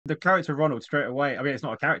the character Ronald straight away. I mean, it's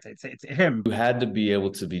not a character; it's him. You had to be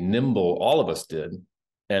able to be nimble. All of us did,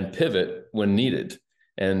 and pivot when needed.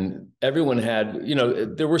 And everyone had,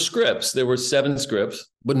 there were scripts. There were 7 scripts,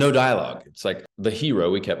 but no dialogue. It's like the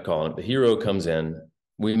hero, we kept calling it. The hero comes in.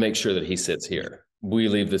 We make sure that he sits here. We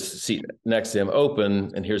leave the seat next to him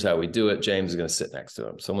open, and here's how we do it. James is going to sit next to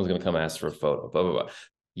him. Someone's going to come ask for a photo, blah, blah, blah.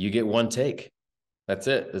 You get one take. That's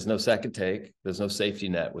it. There's no second take. There's no safety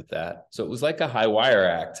net with that. So it was like a high wire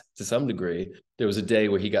act to some degree. There was a day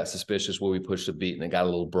where he got suspicious where we pushed a beat and it got a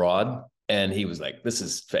little broad. And he was like, this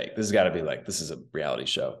is fake. This has got to be like, this is a reality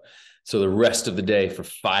show. So the rest of the day, for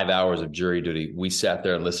 5 hours of jury duty, we sat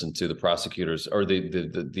there and listened to the prosecutors or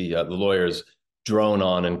the lawyers drone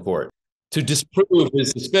on in court to disprove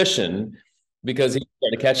his suspicion because he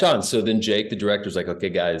tried to catch on. So then Jake, the director's like, okay,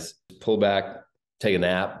 guys, pull back, take a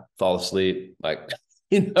nap, fall asleep,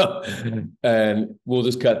 and we'll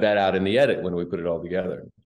just cut that out in the edit when we put it all together.